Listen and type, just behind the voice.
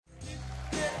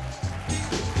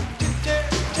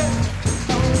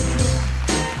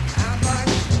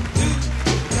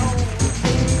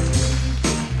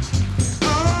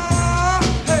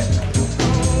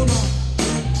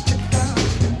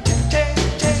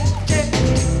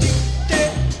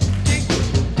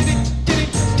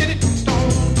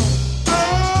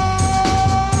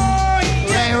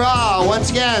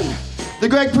The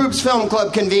Greg Proops Film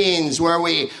Club convenes where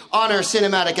we honor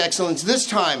cinematic excellence. This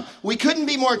time, we couldn't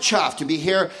be more chuffed to be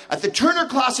here at the Turner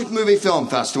Classic Movie Film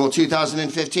Festival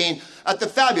 2015 at the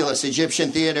fabulous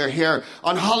Egyptian Theater here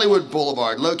on Hollywood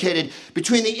Boulevard, located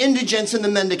between the indigents and the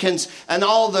mendicants and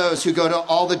all those who go to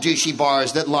all the douchey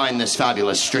bars that line this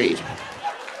fabulous street.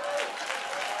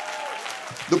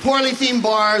 The poorly themed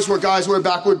bars where guys wear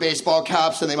backward baseball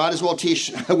caps and they might as well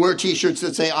wear t-shirts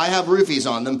that say, "I have roofies"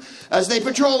 on them, as they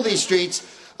patrol these streets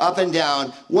up and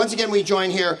down. Once again, we join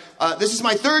here. This is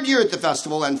my third year at the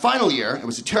festival and final year. It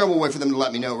was a terrible way for them to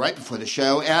let me know right before the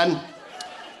show. And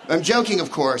I'm joking,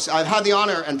 of course. I've had the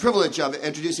honor and privilege of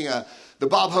introducing the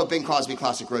Bob Hope, Bing Crosby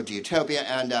classic Road to Utopia,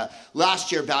 and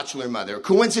last year, Bachelor Mother.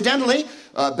 Coincidentally,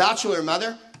 Bachelor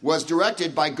Mother was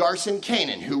directed by Garson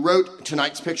Kanin, who wrote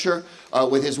tonight's picture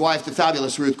with his wife, the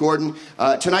fabulous Ruth Gordon.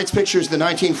 Tonight's picture is the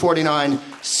 1949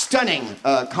 stunning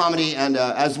comedy, and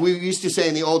as we used to say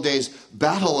in the old days,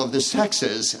 Battle of the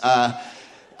Sexes,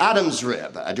 Adam's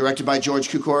Rib, directed by George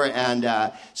Cukor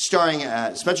and starring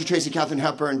Spencer Tracy, Katharine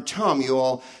Hepburn, Tom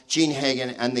Ewell, Gene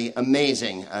Hagen, and the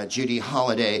amazing Judy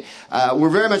Holliday. We're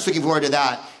very much looking forward to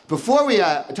that. Before we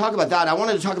talk about that, I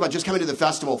wanted to talk about just coming to the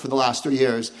festival for the last 3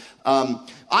 years.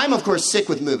 I'm, of course, sick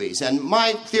with movies, and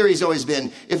my theory has always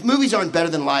been, if movies aren't better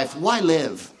than life, why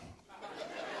live?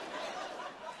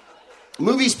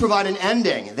 Movies provide an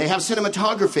ending. They have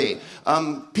cinematography.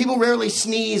 People rarely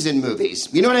sneeze in movies.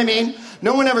 You know what I mean?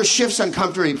 No one ever shifts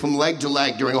uncomfortably from leg to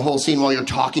leg during a whole scene while you're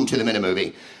talking to them in a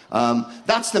movie.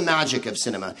 That's the magic of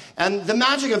cinema. And the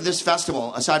magic of this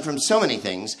festival, aside from so many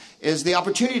things, is the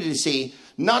opportunity to see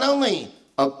not only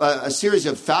a series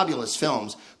of fabulous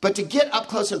films, but to get up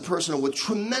close and personal with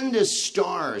tremendous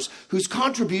stars whose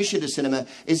contribution to cinema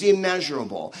is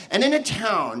immeasurable. And in a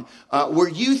town where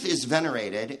youth is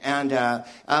venerated and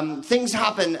things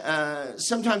happen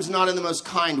sometimes not in the most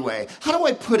kind way. How do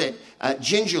I put it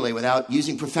gingerly without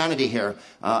using profanity here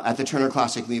at the Turner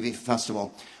Classic Movie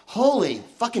Festival? Holy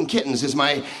fucking kittens is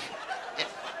my...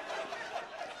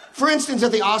 For instance,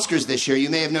 at the Oscars this year, you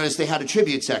may have noticed they had a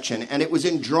tribute section, and it was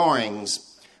in drawings.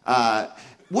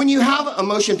 When you have a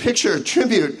motion picture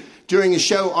tribute during a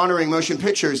show honoring motion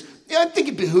pictures, I think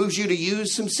it behooves you to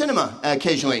use some cinema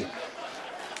occasionally.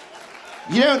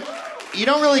 You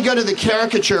don't really go to the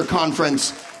caricature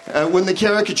conference when the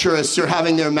caricaturists are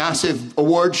having their massive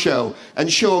award show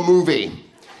and show a movie.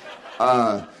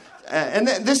 And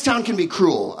this town can be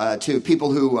cruel to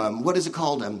people who, what is it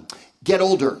called? Get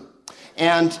older.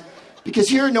 And because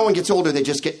here no one gets older, they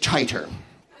just get tighter.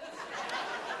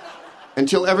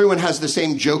 Until everyone has the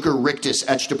same Joker rictus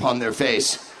etched upon their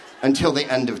face until the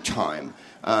end of time.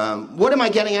 What am I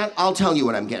getting at? I'll tell you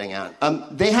what I'm getting at.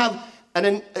 They have,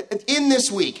 in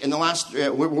this week, in the last,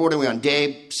 what are we on,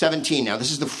 day 17 now.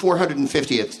 This is the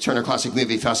 450th Turner Classic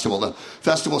Movie Festival. The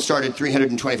festival started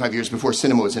 325 years before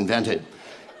cinema was invented,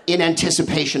 in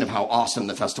anticipation of how awesome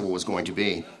the festival was going to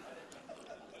be.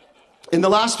 In the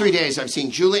last 3 days, I've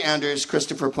seen Julie Andrews,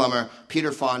 Christopher Plummer,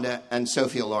 Peter Fonda, and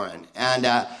Sophia Loren.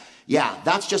 And yeah,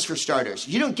 that's just for starters.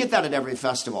 You don't get that at every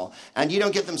festival. And you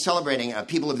don't get them celebrating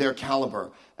people of their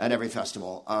caliber at every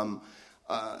festival.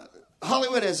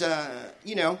 Hollywood is,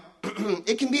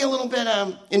 it can be a little bit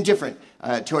indifferent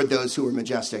toward those who are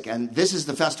majestic. And this is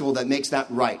the festival that makes that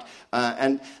right.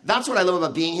 And that's what I love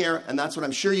about being here. And that's what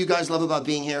I'm sure you guys love about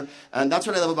being here. And that's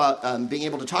what I love about being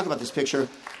able to talk about this picture.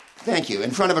 Thank you. In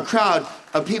front of a crowd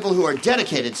of people who are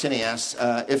dedicated cineasts,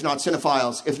 if not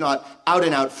cinephiles, if not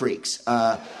out-and-out freaks,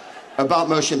 about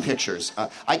motion pictures.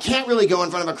 I can't really go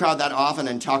in front of a crowd that often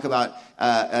and talk about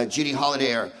Judy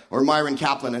Holliday or Myron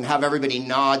Kaplan and have everybody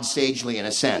nod sagely in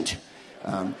assent.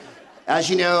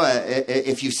 As you know,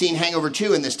 if you've seen Hangover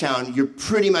 2 in this town, you're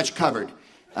pretty much covered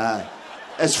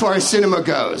as far as cinema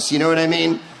goes. You know what I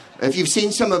mean? If you've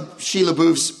seen some of Sheila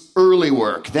Booth's early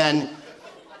work, then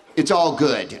it's all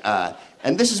good.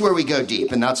 And this is where we go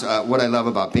deep, and that's what I love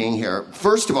about being here.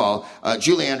 First of all,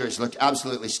 Julie Andrews looked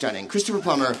absolutely stunning. Christopher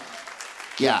Plummer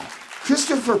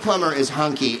is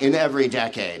hunky in every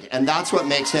decade, and that's what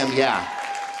makes him,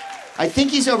 I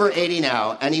think he's over 80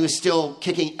 now, and he was still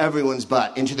kicking everyone's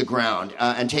butt into the ground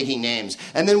and taking names.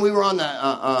 And then we were on the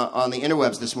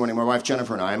interwebs this morning, my wife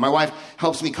Jennifer and I. And my wife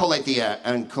helps me collate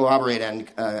and collaborate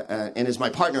and is my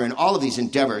partner in all of these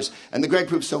endeavors. And the Greg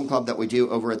Proops Film Club that we do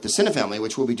over at the Cinefamily,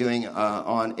 which we'll be doing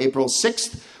on April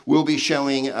 6th, we'll be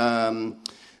showing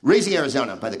Raising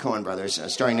Arizona by the Coen brothers,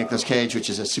 starring Nicolas Cage,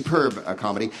 which is a superb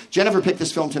comedy. Jennifer picked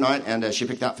this film tonight, and she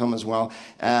picked that film as well.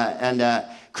 And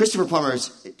Christopher Plummer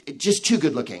is just too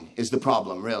good looking, is the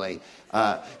problem, really.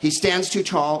 He stands too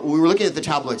tall. We were looking at the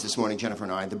tabloids this morning, Jennifer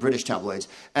and I, the British tabloids,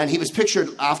 and he was pictured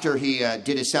after he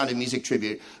did his Sound of Music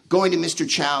tribute going to Mr.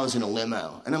 Chow's in a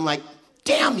limo. And I'm like,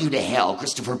 damn you to hell,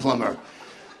 Christopher Plummer.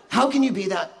 How can you be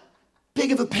that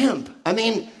big of a pimp? I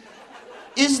mean,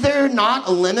 is there not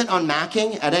a limit on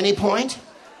macking at any point?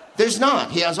 There's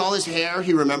not. He has all his hair.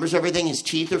 He remembers everything. His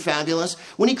teeth are fabulous.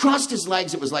 When he crossed his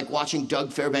legs, it was like watching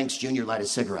Doug Fairbanks Jr. light a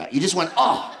cigarette. You just went,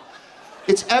 oh,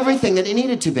 it's everything that it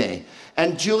needed to be.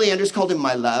 And Julie Andrews called him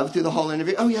my love through the whole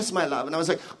interview. Oh, yes, my love. And I was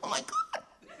like, oh, my God.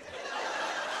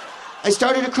 I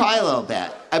started to cry a little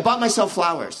bit. I bought myself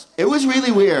flowers. It was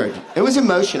really weird. It was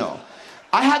emotional.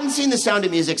 I hadn't seen The Sound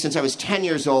of Music since I was 10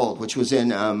 years old, which was in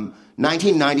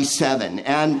 1997.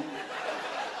 And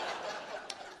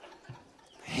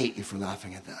I hate you for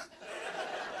laughing at that.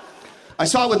 I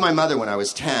saw it with my mother when I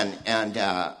was 10, and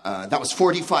that was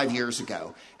 45 years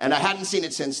ago. And I hadn't seen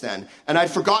it since then, and I'd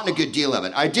forgotten a good deal of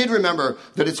it. I did remember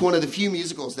that it's one of the few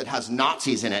musicals that has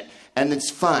Nazis in it, and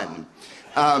it's fun.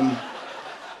 I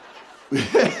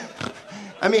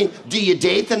mean, do you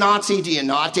date the Nazi? Do you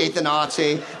not date the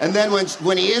Nazi? And then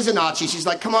when he is a Nazi, she's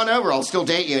like, come on over, I'll still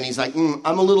date you. And he's like, I'm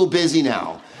a little busy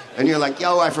now. And you're like,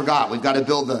 yo, I forgot. We've got to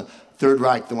build the Third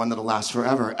Reich, the one that'll last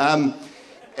forever. And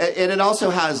it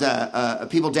also has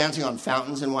people dancing on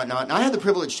fountains and whatnot. And I had the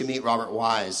privilege to meet Robert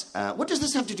Wise. What does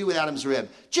this have to do with Adam's Rib?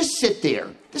 Just sit there.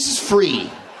 This is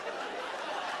free.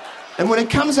 And when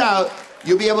it comes out,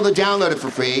 you'll be able to download it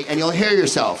for free, and you'll hear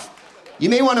yourself. You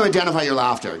may want to identify your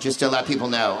laughter, just to let people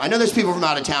know. I know there's people from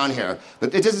out of town here,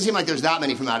 but it doesn't seem like there's that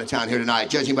many from out of town here tonight,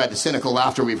 judging by the cynical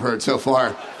laughter we've heard so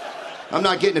far. I'm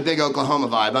not getting a big Oklahoma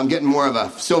vibe. I'm getting more of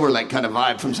a Silver Lake kind of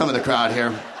vibe from some of the crowd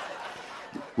here,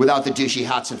 without the douchey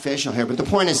hats and facial hair. But the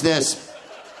point is this.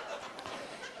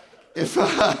 If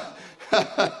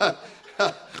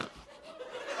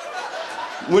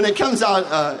when it comes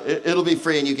out, it'll be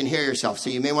free and you can hear yourself, so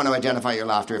you may want to identify your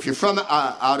laughter. If you're from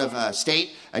out of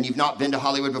state and you've not been to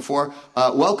Hollywood before,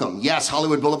 welcome. Yes,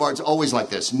 Hollywood Boulevard's always like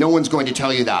this. No one's going to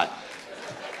tell you that.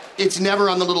 It's never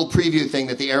on the little preview thing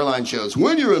that the airline shows.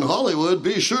 When you're in Hollywood,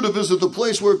 be sure to visit the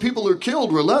place where people are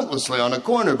killed relentlessly on a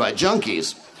corner by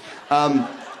junkies.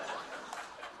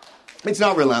 It's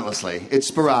not relentlessly. It's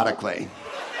sporadically.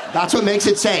 That's what makes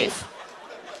it safe.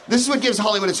 This is what gives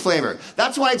Hollywood its flavor.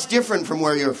 That's why it's different from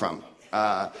where you're from.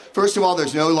 First of all,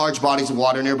 there's no large bodies of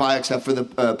water nearby except for the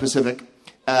Pacific.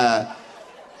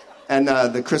 And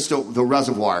the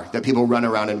reservoir that people run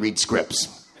around and read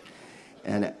scripts.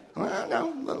 And, well,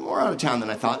 no, a little more out of town than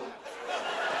I thought.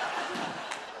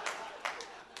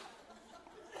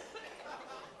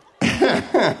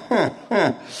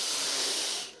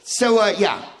 So, I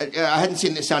hadn't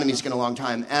seen The Sound of Music in a long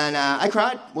time, and I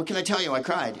cried. What can I tell you? I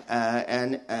cried,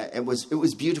 and it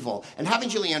was beautiful. And having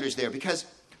Julie Andrews there, because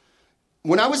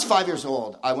when I was 5 years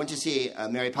old, I went to see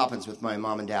Mary Poppins with my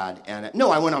mom and dad, and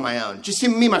I went on my own. Just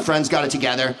me and my friends got it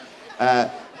together.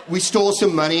 We stole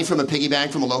some money from a piggy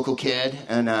bank from a local kid,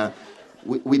 and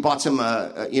we bought some,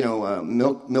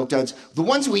 milk duds. The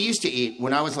ones we used to eat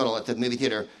when I was little at the movie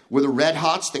theater were the Red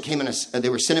Hots that came in they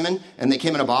were cinnamon, and they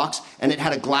came in a box, and it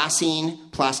had a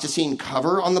plasticine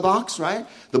cover on the box, right?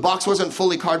 The box wasn't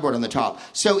fully cardboard on the top.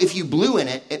 So if you blew in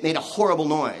it, it made a horrible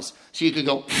noise. So you could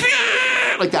go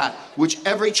like that, which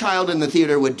every child in the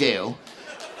theater would do.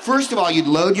 First of all, you'd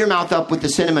load your mouth up with the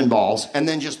cinnamon balls, and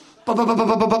then just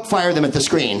fire them at the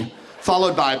screen,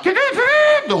 followed by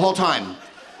the whole time.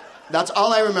 That's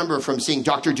all I remember from seeing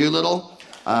Dr. Dolittle,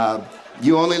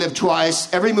 You Only Live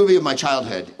Twice. Every movie of my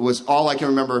childhood was all I can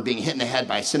remember being hit in the head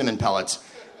by cinnamon pellets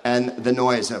and the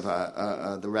noise of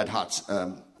the Red Hots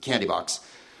candy box,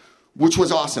 which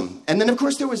was awesome. And then, of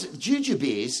course, there was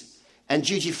Jujubes and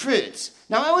Jujyfruits.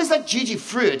 Now, I always liked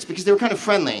Jujyfruits because they were kind of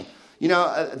friendly. You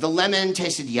know, the lemon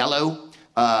tasted yellow.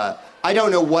 I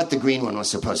don't know what the green one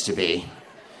was supposed to be.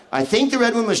 I think the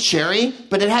red one was cherry,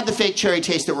 but it had the fake cherry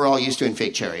taste that we're all used to in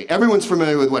fake cherry. Everyone's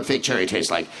familiar with what fake cherry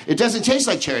tastes like. It doesn't taste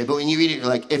like cherry, but when you eat it, you're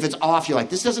like, if it's off, you're like,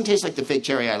 this doesn't taste like the fake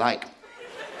cherry I like.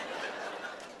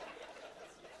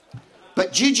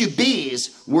 But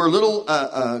Jujubes were little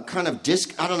kind of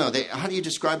disc, I don't know, how do you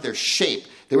describe their shape?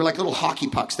 They were like little hockey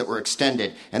pucks that were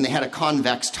extended, and they had a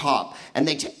convex top. And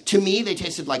to me, they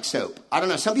tasted like soap. I don't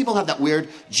know, some people have that weird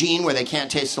gene where they can't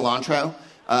taste cilantro.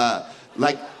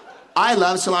 I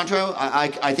love cilantro.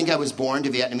 I think I was born to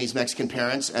Vietnamese Mexican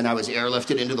parents, and I was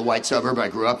airlifted into the white suburb I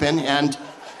grew up in.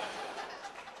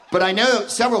 But I know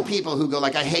several people who go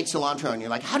like, I hate cilantro. And you're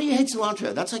like, how do you hate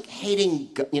cilantro? That's like hating,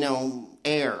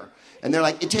 air. And they're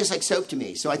like, it tastes like soap to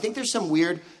me. So I think there's some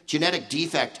weird genetic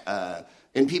defect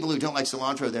in people who don't like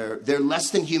cilantro. They're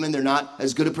less than human. They're not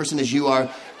as good a person as you are.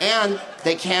 And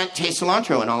they can't taste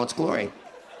cilantro in all its glory.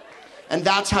 And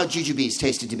that's how jujubes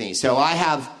tasted to me. So I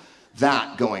have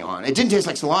that going on. It didn't taste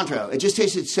like cilantro. It just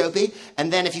tasted soapy.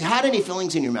 And then if you had any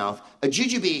fillings in your mouth, a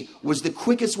jujube was the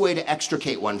quickest way to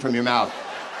extricate one from your mouth.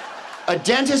 A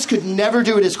dentist could never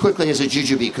do it as quickly as a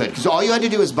jujube could, because all you had to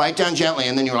do was bite down gently,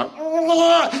 and then you were like,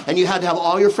 "Aah!" And you had to have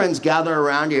all your friends gather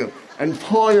around you and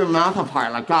pull your mouth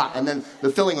apart like that, and then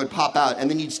the filling would pop out, and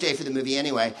then you'd stay for the movie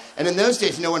anyway. And in those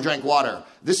days, no one drank water.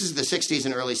 This is the 60s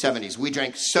and early 70s. We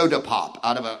drank soda pop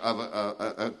out of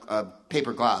a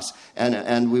paper glass,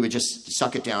 and we would just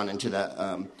suck it down into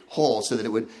the hole so that it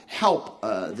would help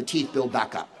the teeth build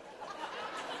back up.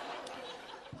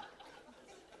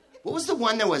 What was the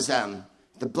one that was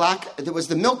there was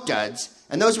the Milk Duds,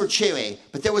 and those were chewy,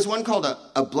 but there was one called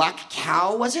a Black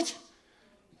Cow, was it?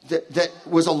 That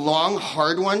was a long,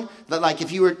 hard one, that like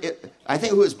if you were, I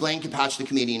think it was Blaine Capatch, the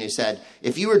comedian, who said,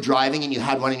 if you were driving and you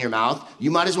had one in your mouth,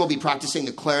 you might as well be practicing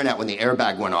the clarinet when the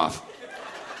airbag went off.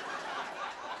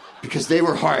 Because they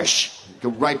were harsh. Go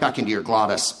right back into your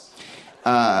glottis.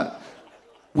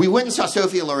 We went and saw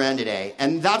Sophia Loren today,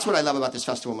 and that's what I love about this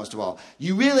festival most of all.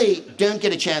 You really don't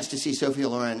get a chance to see Sophia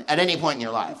Loren at any point in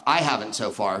your life. I haven't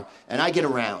so far, and I get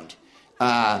around.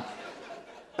 I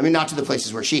mean, not to the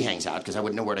places where she hangs out, because I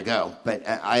wouldn't know where to go, but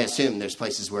I assume there's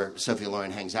places where Sophia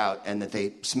Loren hangs out, and that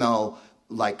they smell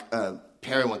like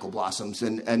periwinkle blossoms,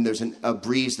 and there's a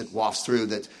breeze that wafts through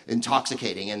that's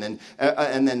intoxicating, and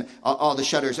then all the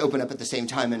shutters open up at the same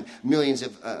time, and millions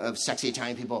of sexy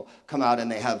Italian people come out, and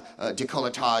they have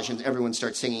décolletage, and everyone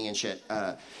starts singing and shit.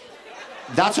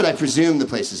 That's what I presume the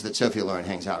places that Sophia Loren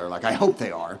hangs out are like. I hope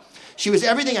they are. She was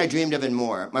everything I dreamed of and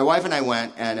more. My wife and I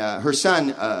went, and her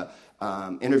son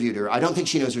interviewed her. I don't think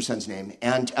she knows her son's name,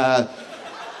 and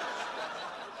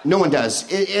no one does.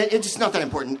 It's not that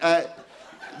important.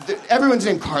 Everyone's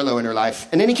named Carlo in her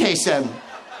life. In any case,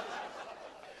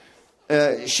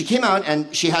 she came out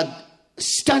and she had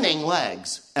stunning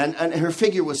legs, and her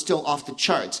figure was still off the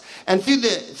charts. And through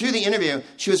the interview,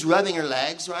 she was rubbing her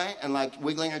legs, right, and like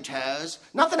wiggling her toes.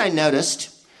 Not that I noticed.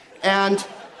 And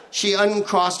she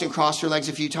uncrossed and crossed her legs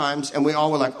a few times, and we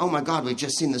all were like, "Oh my God, we've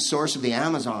just seen the source of the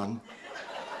Amazon.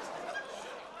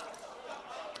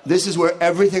 This is where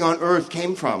everything on Earth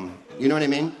came from." You know what I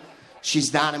mean?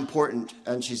 She's that important,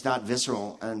 and she's that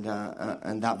visceral, and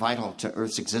that vital to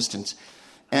Earth's existence.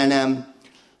 And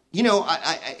you know,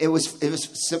 it was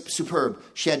superb.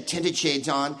 She had tinted shades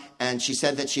on, and she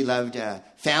said that she loved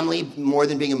family more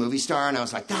than being a movie star. And I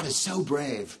was like, that is so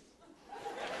brave.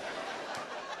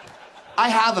 I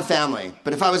have a family,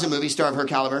 but if I was a movie star of her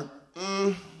caliber,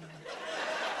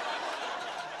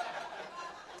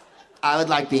 I would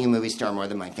like being a movie star more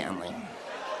than my family.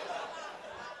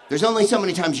 There's only so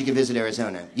many times you can visit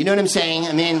Arizona. You know what I'm saying?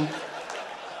 I mean,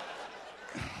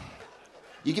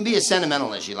 you can be as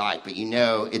sentimental as you like, but you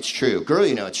know it's true. Girl,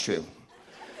 you know it's true.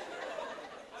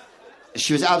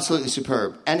 She was absolutely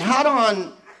superb. And had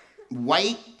on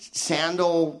white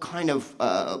sandal kind of,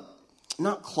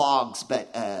 not clogs, but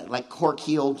like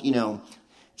cork-heeled, you know,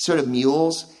 sort of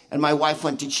mules. And my wife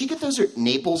went, did she get those at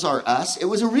Naples or Us? It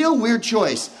was a real weird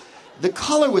choice. The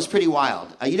color was pretty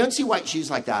wild. You don't see white shoes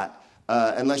like that.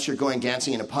 Unless you're going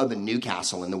dancing in a pub in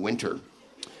Newcastle in the winter.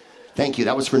 Thank you.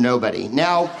 That was for nobody.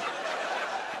 Now,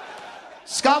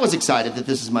 Scott was excited that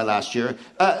this is my last year.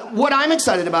 What I'm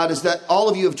excited about is that all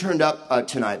of you have turned up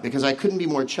tonight, because I couldn't be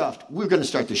more chuffed. We're going to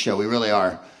start the show. We really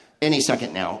are. Any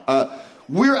second now.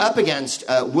 We're up against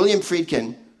William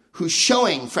Friedkin, who's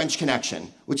showing French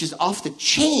Connection, which is off the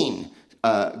chain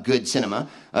good cinema.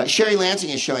 Sherry Lansing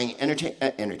is showing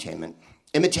Entertainment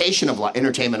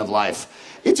of Life.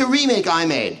 It's a remake I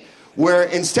made, where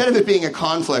instead of it being a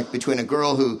conflict between a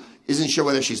girl who isn't sure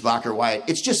whether she's black or white,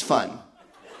 it's just fun.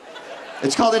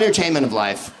 It's called Entertainment of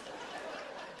Life.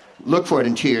 Look for it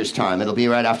in 2 years' time. It'll be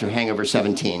right after Hangover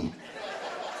 17.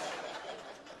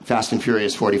 Fast and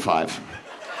Furious 45.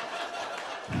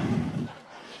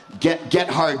 Get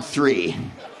Hard 3.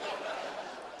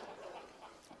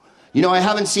 You know, I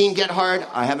haven't seen Get Hard.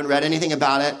 I haven't read anything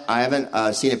about it. I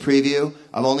haven't seen a preview.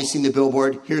 I've only seen the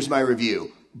billboard. Here's my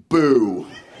review. Boo.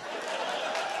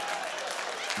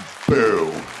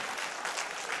 Boo.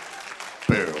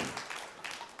 Boo.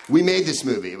 We made this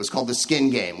movie. It was called The Skin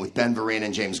Game with Ben Vereen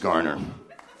and James Garner.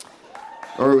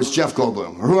 Or it was Jeff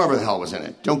Goldblum, or whoever the hell was in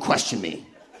it. Don't question me.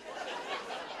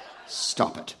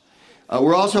 Stop it.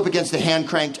 We're also up against the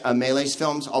hand-cranked Méliès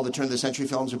films. All the turn-of-the-century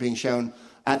films are being shown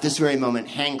at this very moment,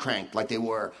 hand-cranked like they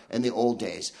were in the old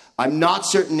days. I'm not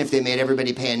certain if they made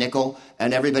everybody pay a nickel,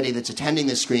 and everybody that's attending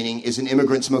this screening is an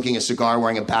immigrant smoking a cigar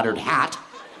wearing a battered hat.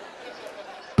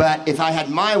 But if I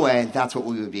had my way, that's what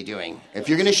we would be doing. If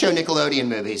you're going to show Nickelodeon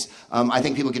movies, I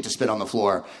think people get to spit on the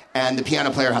floor, and the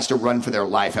piano player has to run for their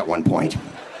life at one point.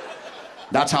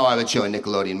 That's how I would show a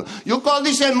Nickelodeon movie. You call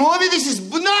this a movie? This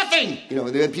is nothing! You know,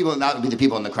 that would be the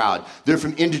people in the crowd. They're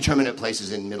from indeterminate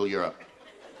places in Middle Europe.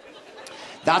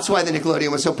 That's why the Nickelodeon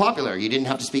was so popular. You didn't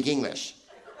have to speak English.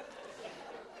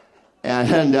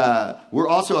 And we're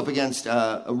also up against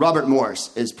Robert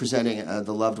Morse is presenting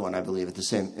The Loved One, I believe, at the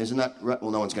same. Isn't that right?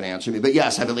 Well, no one's going to answer me, but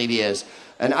yes, I believe he is.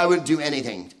 And I would do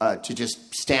anything to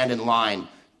just stand in line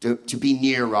to be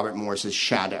near Robert Morse's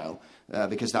shadow.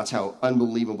 Because that's how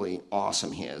unbelievably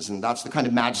awesome he is. And that's the kind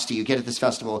of majesty you get at this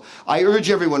festival. I urge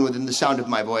everyone within the sound of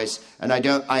my voice, and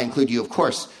I include you, of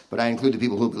course, but I include the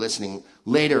people who will be listening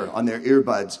later on their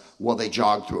earbuds while they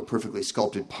jog through a perfectly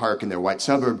sculpted park in their white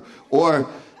suburb, or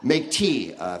make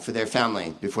tea for their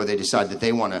family before they decide that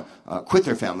they want to quit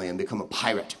their family and become a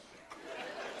pirate.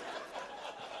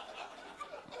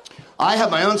 I have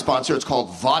my own sponsor. It's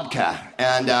called Vodka.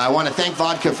 And I want to thank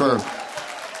Vodka for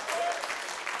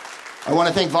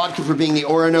being the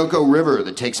Orinoco River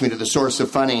that takes me to the source of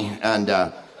funny and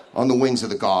on the wings of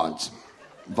the gods.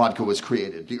 Vodka was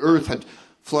created. The Earth had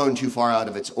flown too far out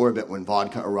of its orbit when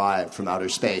vodka arrived from outer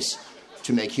space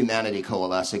to make humanity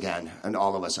coalesce again and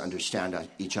all of us understand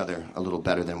each other a little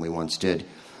better than we once did.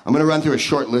 I'm going to run through a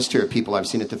short list here of people I've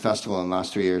seen at the festival in the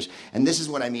last 3 years. And this is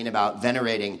what I mean about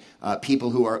venerating people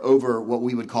who are over what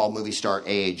we would call movie star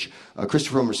age.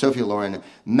 Christopher Plummer, Sophia Loren,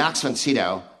 Max von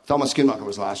Sydow, Thelma Schoonmaker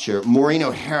was last year, Maureen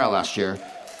O'Hara last year,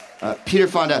 Peter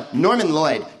Fonda, Norman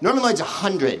Lloyd. Norman Lloyd's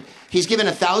 100. He's given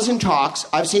 1,000 talks.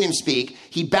 I've seen him speak.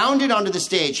 He bounded onto the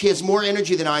stage. He has more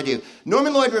energy than I do.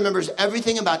 Norman Lloyd remembers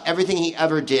everything about everything he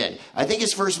ever did. I think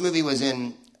his first movie was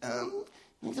in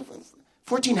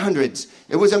 1400s.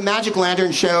 It was a magic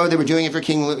lantern show. They were doing it for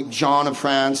King John of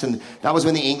France, and that was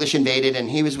when the English invaded, and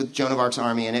he was with Joan of Arc's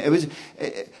army. And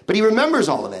but he remembers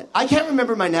all of it. I can't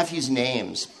remember my nephew's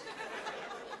names.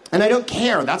 And I don't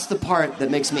care. That's the part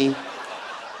that makes me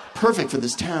perfect for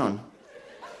this town.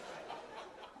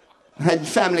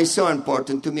 Family is so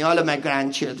important to me. All of my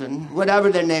grandchildren,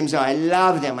 whatever their names are, I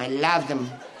love them. I love them.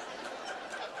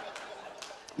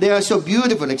 They are so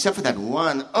beautiful, except for that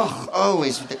one. Oh,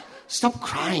 always. Stop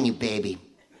crying, you baby.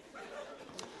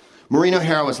 Maureen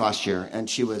O'Hara was last year, and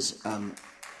she was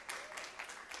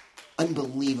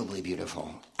unbelievably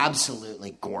beautiful.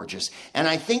 Absolutely gorgeous. And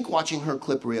I think watching her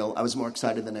clip reel, I was more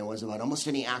excited than I was about almost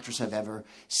any actress I've ever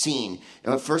seen.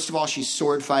 First of all, she's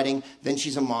sword fighting. Then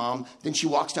she's a mom. Then she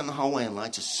walks down the hallway and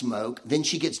lights a smoke. Then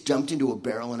she gets dumped into a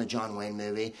barrel in a John Wayne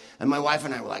movie. And my wife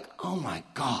and I were like, oh my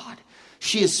God.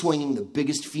 She is swinging the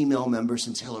biggest female member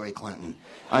since Hillary Clinton.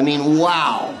 I mean,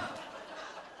 wow.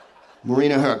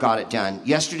 Maureen O'Hara got it done.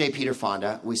 Yesterday, Peter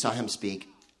Fonda, we saw him speak.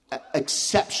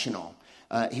 Exceptional.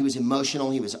 He was emotional,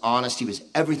 he was honest, he was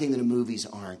everything that movies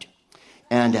aren't.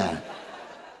 And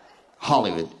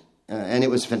Hollywood. And it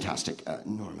was fantastic.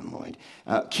 Norman Lloyd.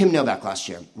 Kim Novak last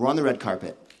year. We're on the red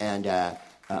carpet. And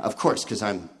of course, because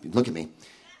look at me.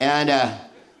 And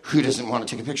who doesn't want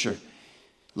to take a picture?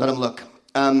 Let him look.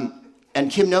 And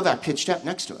Kim Novak pitched up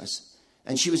next to us.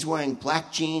 And she was wearing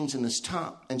black jeans and this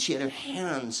top. And she had her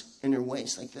hands in her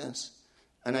waist like this.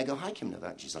 And I go, hi, Kim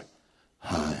Novak. She's like,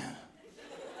 hi.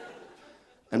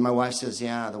 And my wife says,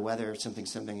 yeah, the weather, something.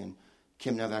 And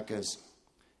Kim Novak goes,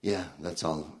 yeah, that's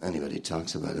all anybody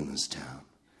talks about in this town.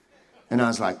 And I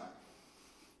was like,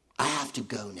 I have to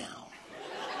go now.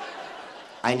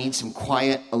 I need some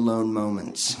quiet, alone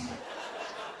moments.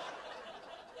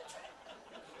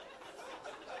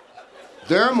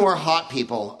 There are more hot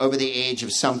people over the age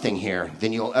of something here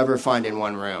than you'll ever find in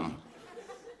one room.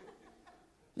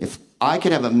 If I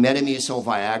could have a Metamucil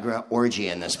Viagra orgy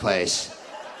in this place...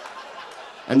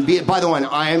 And by the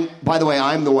way,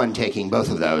 I'm the one taking both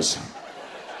of those.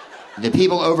 The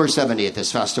people over 70 at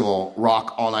this festival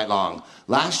rock all night long.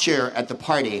 Last year at the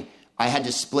party, I had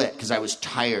to split because I was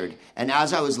tired. And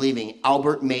as I was leaving,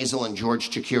 Albert Maisel and George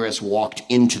Chakiris walked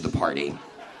into the party,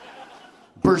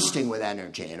 bursting with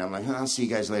energy. And I'm like, I'll see you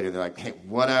guys later. They're like, hey,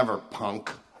 whatever,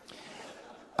 punk.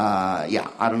 I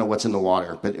don't know what's in the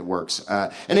water, but it works.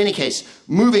 In any case,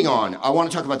 moving on, I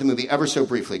want to talk about the movie ever so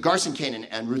briefly. Garson Kanin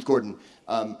and Ruth Gordon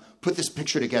put this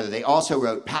picture together. They also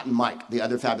wrote Pat and Mike, the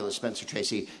other fabulous Spencer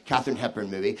Tracy, Katharine Hepburn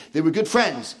movie. They were good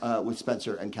friends with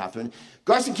Spencer and Katharine.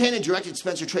 Garson Kanin directed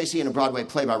Spencer Tracy in a Broadway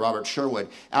play by Robert Sherwood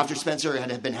after Spencer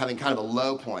had been having kind of a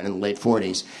low point in the late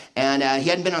 40s. And he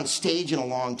hadn't been on stage in a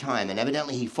long time. And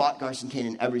evidently he fought Garson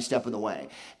Kanin every step of the way.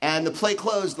 And the play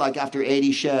closed like after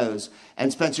 80 shows.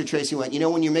 And Spencer Tracy went,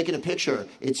 when you're making a picture,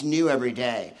 it's new every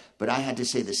day. But I had to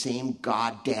say the same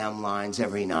goddamn lines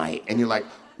every night. And you're like,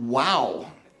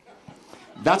 wow.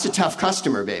 That's a tough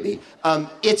customer, baby.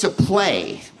 It's a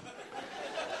play.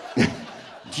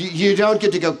 You don't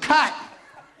get to go, cut!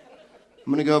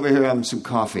 I'm going to go over here and have some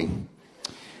coffee.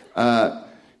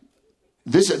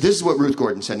 This is what Ruth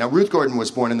Gordon said. Now, Ruth Gordon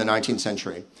was born in the 19th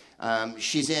century.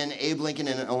 She's in Abe Lincoln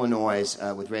in Illinois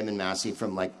with Raymond Massey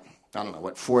from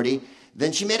 40.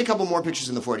 Then she made a couple more pictures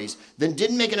in the 40s. Then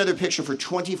didn't make another picture for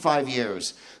 25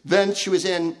 years. Then she was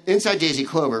in Inside Daisy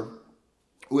Clover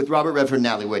with Robert Redford and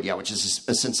Natalie Wood, which is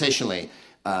a sensationally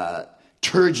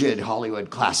turgid Hollywood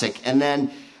classic. And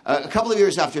then a couple of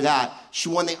years after that, she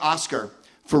won the Oscar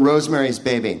for Rosemary's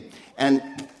Baby. And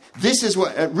this is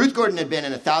what Ruth Gordon had been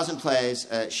in 1,000 plays.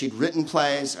 She'd written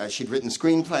plays. She'd written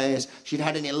screenplays. She'd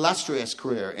had an illustrious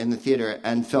career in the theater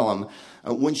and film.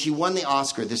 When she won the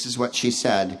Oscar, this is what she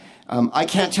said. I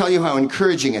can't tell you how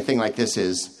encouraging a thing like this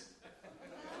is.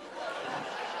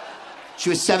 She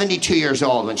was 72 years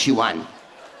old when she won.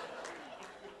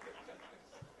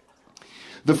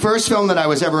 The first film that I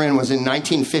was ever in was in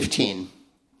 1915.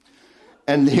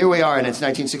 And here we are, and it's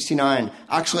 1969.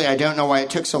 Actually, I don't know why it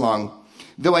took so long.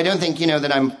 Though I don't think,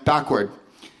 that I'm backward.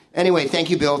 Anyway, thank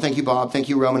you, Bill. Thank you, Bob. Thank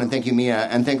you, Roman. And thank you, Mia.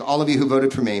 And thank all of you who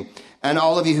voted for me. And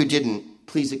all of you who didn't,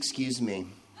 please excuse me.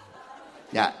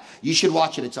 Yeah, you should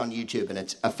watch it. It's on YouTube, and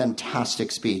it's a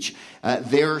fantastic speech.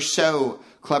 They're so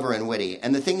clever and witty.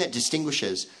 And the thing that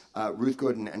distinguishes Ruth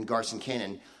Gordon and Garson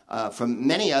Kanin from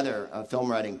many other film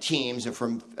writing teams or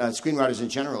from screenwriters in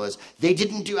general is they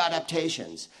didn't do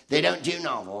adaptations. They don't do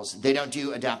novels. They don't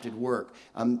do adapted work.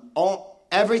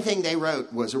 Everything they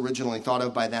wrote was originally thought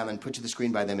of by them and put to the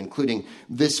screen by them, including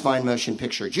this fine motion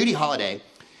picture. Judy Holliday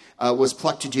was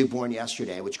plucked to do Born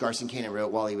Yesterday, which Garson Kanin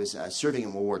wrote while he was serving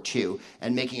in World War II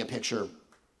and making a picture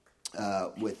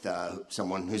with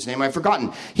someone whose name I've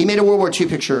forgotten. He made a World War II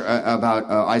picture about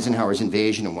Eisenhower's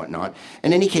invasion and whatnot.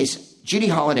 In any case, Judy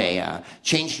Holliday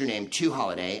changed her name to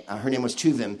Holiday. Her name was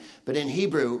Tuvim, but in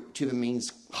Hebrew, Tuvim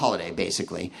means holiday,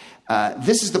 basically.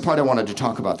 This is the part I wanted to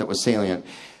talk about that was salient.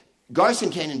 Garson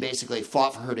Kanin basically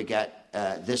fought for her to get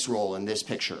this role in this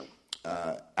picture,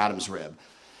 Adam's Rib,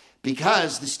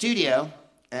 because the studio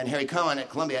and Harry Cohen at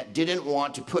Columbia didn't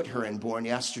want to put her in Born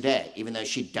Yesterday, even though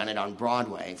she'd done it on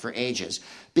Broadway for ages,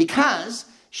 because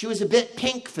she was a bit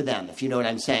pink for them, if you know what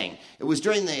I'm saying. It was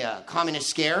during the communist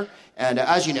scare, and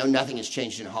as you know, nothing has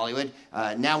changed in Hollywood.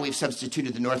 Now we've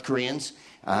substituted the North Koreans,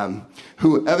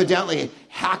 who evidently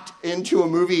hacked into a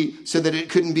movie so that it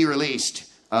couldn't be released.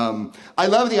 I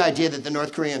love the idea that the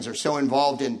North Koreans are so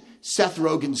involved in Seth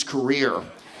Rogen's career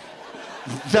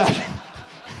that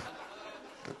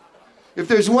if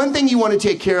there's one thing you want to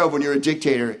take care of when you're a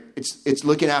dictator, it's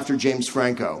looking after James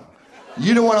Franco.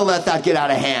 You don't want to let that get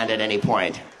out of hand at any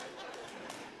point.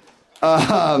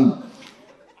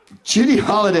 Judy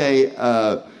Holliday,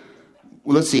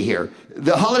 let's see here.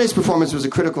 The Holliday's performance was a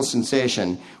critical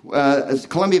sensation.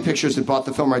 Columbia Pictures had bought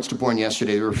the film rights to Born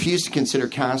Yesterday. They refused to consider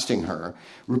casting her.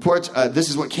 Reports, this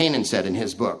is what Kanin said in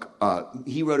his book.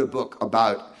 He wrote a book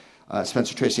about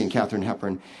Spencer Tracy and Katharine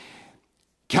Hepburn.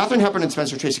 Katharine Hepburn and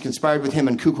Spencer Tracy conspired with him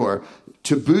and Cukor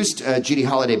to boost Judy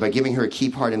Holliday by giving her a key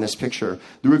part in this picture.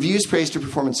 The reviews praised her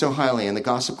performance so highly, and the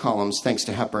gossip columns, thanks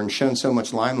to Hepburn, shone so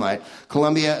much limelight,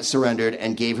 Columbia surrendered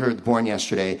and gave her Born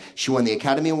Yesterday. She won the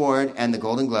Academy Award and the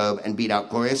Golden Globe and beat out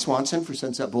Gloria Swanson for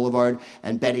Sunset Boulevard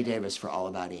and Bette Davis for All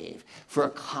About Eve. For a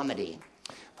comedy.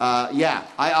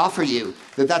 I offer you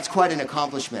that's quite an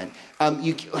accomplishment.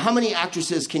 How many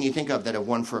actresses can you think of that have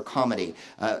won for a comedy?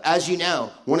 As you know,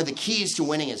 one of the keys to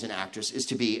winning as an actress is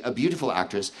to be a beautiful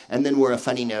actress and then wear a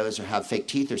funny nose or have fake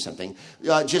teeth or something.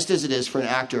 Just as it is for an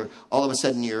actor, all of a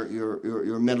sudden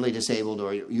you're mentally disabled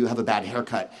or you have a bad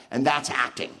haircut, and that's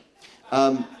acting.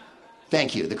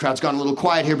 Thank you. The crowd's gone a little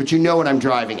quiet here, but you know what I'm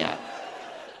driving at.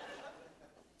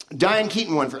 Diane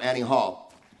Keaton won for Annie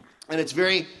Hall, and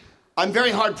I'm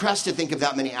very hard-pressed to think of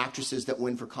that many actresses that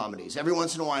win for comedies. Every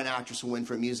once in a while, an actress will win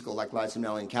for a musical like Liza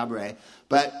Minnelli in Cabaret,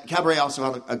 but Cabaret also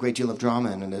had a great deal of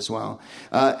drama in it as well.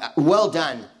 Well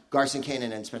done, Garson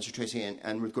Kanin and Spencer Tracy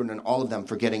and Ruth Gordon and all of them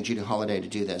for getting Judy Holliday to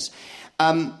do this.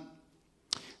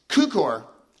 Cukor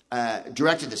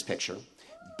directed this picture,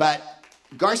 but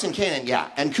Garson Kanin,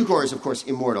 and Cukor is, of course,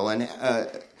 immortal, and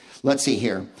let's see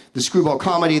here. The screwball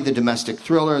comedy, the domestic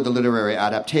thriller, the literary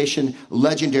adaptation,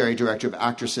 legendary director of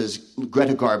actresses,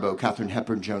 Greta Garbo, Katharine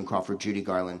Hepburn, Joan Crawford, Judy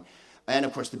Garland, and,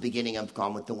 of course, the beginning of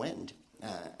Gone with the Wind,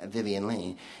 Vivien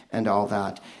Leigh, and all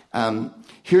that.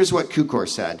 Here's what Cukor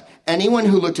said. Anyone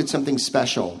who looked at something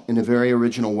special in a very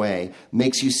original way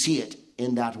makes you see it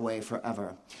in that way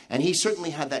forever. And he certainly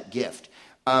had that gift.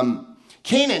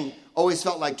 Kanin always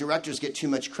felt like directors get too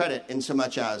much credit in so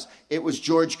much as it was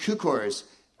George Cukor's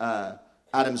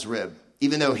Adam's Rib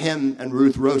even though him and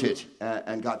Ruth wrote it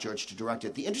and got George to direct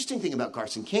it. The interesting thing about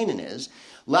Garson Kanin is,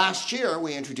 last year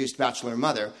we introduced Bachelor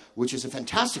Mother, which is a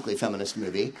fantastically feminist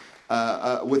movie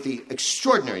with the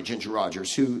extraordinary Ginger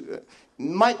Rogers, who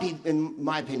might be, in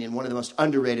my opinion, one of the most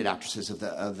underrated actresses of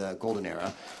the golden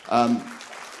era.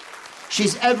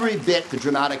 She's every bit the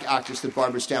dramatic actress that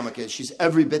Barbara Stanwyck is. She's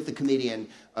every bit the comedian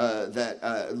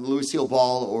that Lucille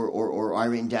Ball or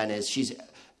Irene Dunne is. She's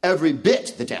every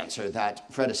bit the dancer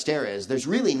that Fred Astaire is. There's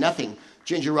really nothing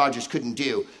Ginger Rogers couldn't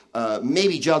do.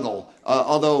 Maybe juggle.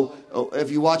 Although, if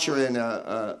you watch her in,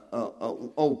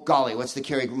 oh golly, what's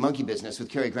the Monkey Business with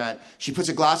Cary Grant? She puts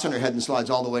a glass on her head and slides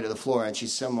all the way to the floor, and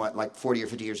she's somewhat like 40 or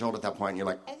 50 years old at that point, and you're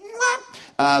like,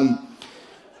 what?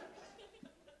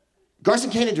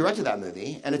 Garson Kanin directed that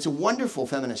movie, and it's a wonderful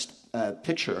feminist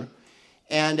picture.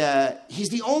 And he's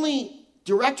the only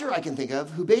director I can think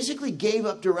of who basically gave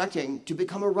up directing to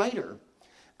become a writer.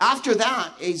 After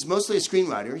that, he's mostly a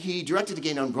screenwriter. He directed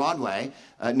again on Broadway,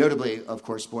 notably, of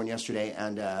course, Born Yesterday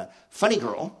and Funny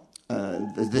Girl,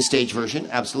 the stage version,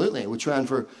 absolutely, which ran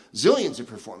for zillions of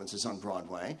performances on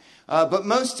Broadway. But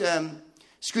most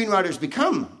screenwriters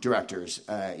become directors.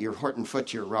 Your Horton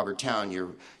Foote, your Robert Towne,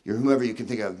 your whomever you can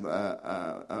think of,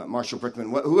 Marshall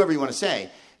Brickman, whoever you want to say.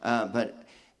 But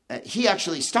he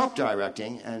actually stopped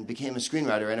directing and became a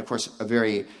screenwriter, and of course, a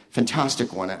very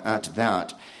fantastic one at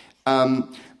that.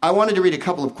 I wanted to read a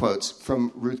couple of quotes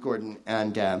from Ruth Gordon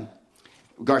and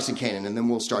Garson Kanin, and then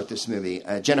we'll start this movie.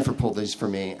 Jennifer pulled these for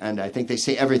me, and I think they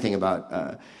say everything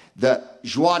about the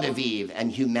joie de vivre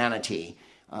and humanity.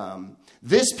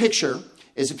 This picture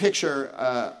is a picture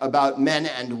about men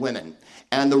and women,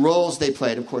 and the roles they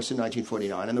played, of course, in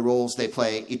 1949, and the roles they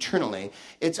play eternally.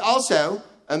 It's also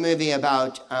a movie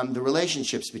about the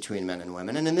relationships between men and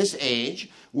women. And in this age,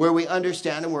 where we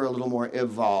understand and we're a little more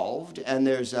evolved, and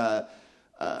there's a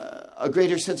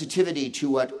greater sensitivity to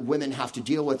what women have to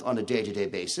deal with on a day-to-day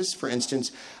basis. For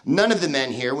instance, none of the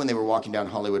men here, when they were walking down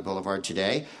Hollywood Boulevard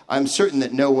today, I'm certain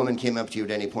that no woman came up to you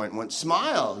at any point and went,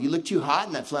 "Smile, you look too hot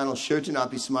in that flannel shirt to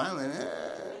not be smiling.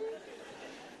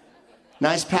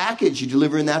 Nice package, you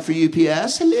delivering that for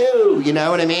UPS? Hello," you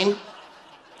know what I mean?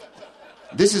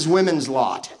 This is women's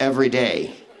lot every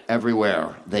day,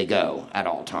 everywhere they go, at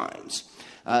all times.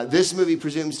 This movie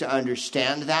presumes to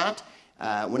understand that.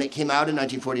 When it came out in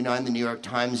 1949, the New York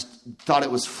Times thought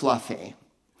it was fluffy,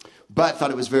 but thought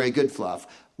it was very good fluff.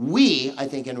 We, I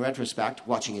think in retrospect,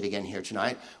 watching it again here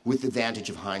tonight, with the advantage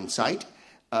of hindsight,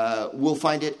 will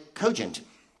find it cogent.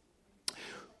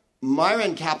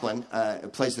 Myron Kaplan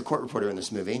plays the court reporter in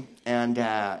this movie, and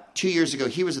 2 years ago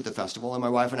he was at the festival, and my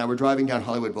wife and I were driving down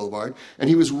Hollywood Boulevard, and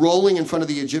he was rolling in front of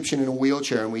the Egyptian in a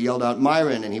wheelchair, and we yelled out,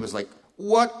 "Myron," and he was like,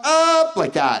 "What up?"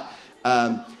 like that.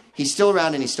 He's still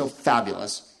around, and he's still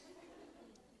fabulous.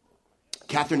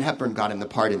 Katharine Hepburn got him the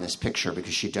part in this picture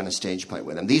because she'd done a stage play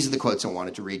with him. These are the quotes I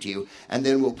wanted to read to you, and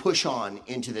then we'll push on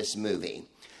into this movie.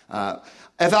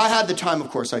 If I had the time, of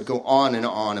course, I'd go on and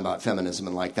on about feminism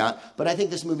and like that, but I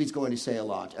think this movie's going to say a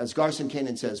lot. As Garson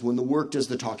Kanin says, when the work does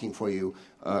the talking for you,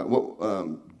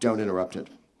 don't interrupt it.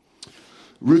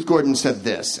 Ruth Gordon said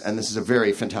this, and this is a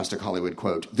very fantastic Hollywood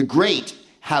quote: "The great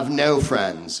have no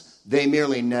friends. They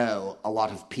merely know a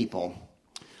lot of people."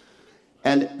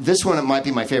 And this one might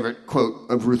be my favorite quote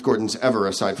of Ruth Gordon's ever,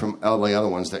 aside from all the other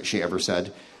ones that she ever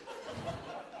said.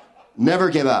 "Never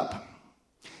give up.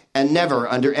 And never,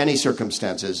 under any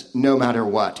circumstances, no matter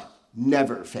what,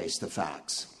 never face the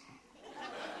facts."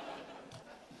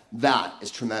 That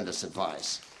is tremendous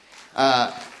advice.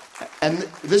 And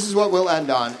this is what we'll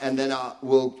end on, and then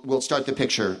we'll start the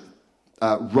picture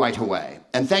right away.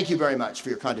 And thank you very much for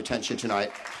your kind attention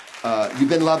tonight. You've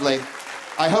been lovely.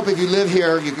 I hope if you live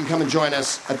here, you can come and join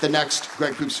us at the next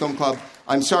Greg Proops Film Club.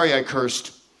 I'm sorry I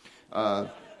cursed.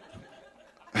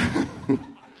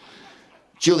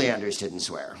 Julie Andrews didn't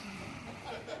swear.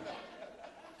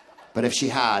 But if she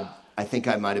had, I think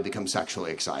I might have become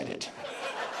sexually excited.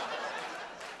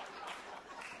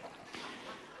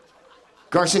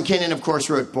 Garson Kanin, of course,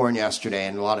 wrote Born Yesterday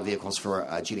and a lot of vehicles for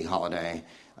Judy Holliday.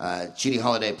 Judy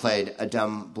Holliday played a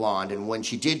dumb blonde, and when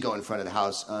she did go in front of the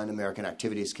House Un-American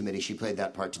Activities Committee, she played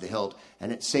that part to the hilt,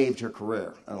 and it saved her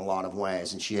career in a lot of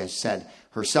ways. And she has said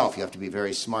herself, "You have to be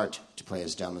very smart to play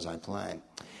as dumb as I play."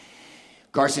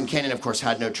 Garson Kanin, of course,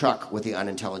 had no truck with the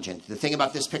unintelligent. The thing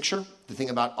about this picture, the thing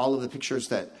about all of the pictures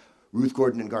that Ruth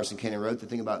Gordon and Garson Kanin wrote, the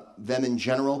thing about them in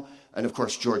general, and of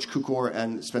course George Cukor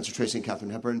and Spencer Tracy and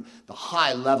Katharine Hepburn, the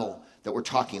high level that we're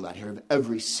talking about here of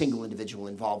every single individual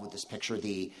involved with this picture,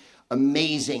 the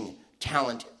amazing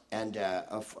talent and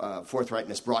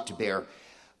forthrightness brought to bear,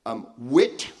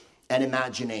 wit and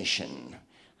imagination,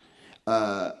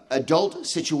 adult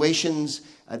situations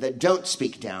that don't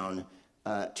speak down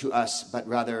to us, but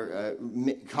rather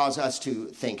cause us to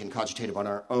think and cogitate upon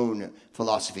our own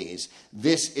philosophies.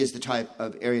 This is the type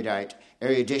of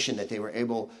erudition that they were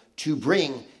able to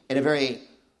bring in a very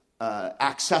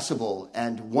accessible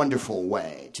and wonderful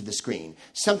way to the screen.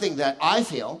 Something that I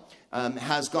feel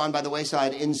has gone by the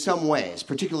wayside in some ways,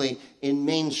 particularly in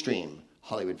mainstream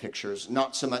Hollywood pictures,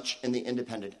 not so much in the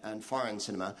independent and foreign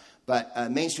cinema,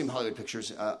 but mainstream Hollywood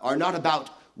pictures are not about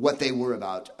what they were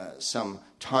about some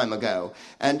time ago.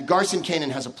 And Garson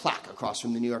Kanin has a plaque across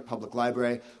from the New York Public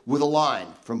Library with a line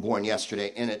from Born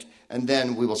Yesterday in it, and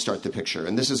then we will start the picture.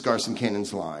 And this is Garson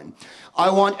Kanin's line. I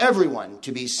want everyone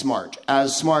to be smart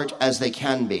as they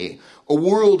can be. A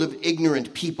world of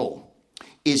ignorant people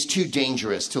is too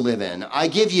dangerous to live in. I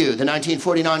give you the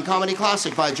 1949 comedy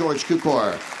classic by George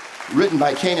Cukor, written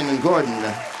by Kanin and Gordon,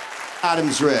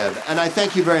 Adam's Rib. And I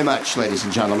thank you very much, ladies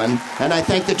and gentlemen. And I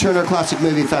thank the Turner Classic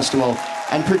Movie Festival,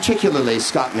 and particularly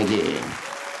Scott McGee.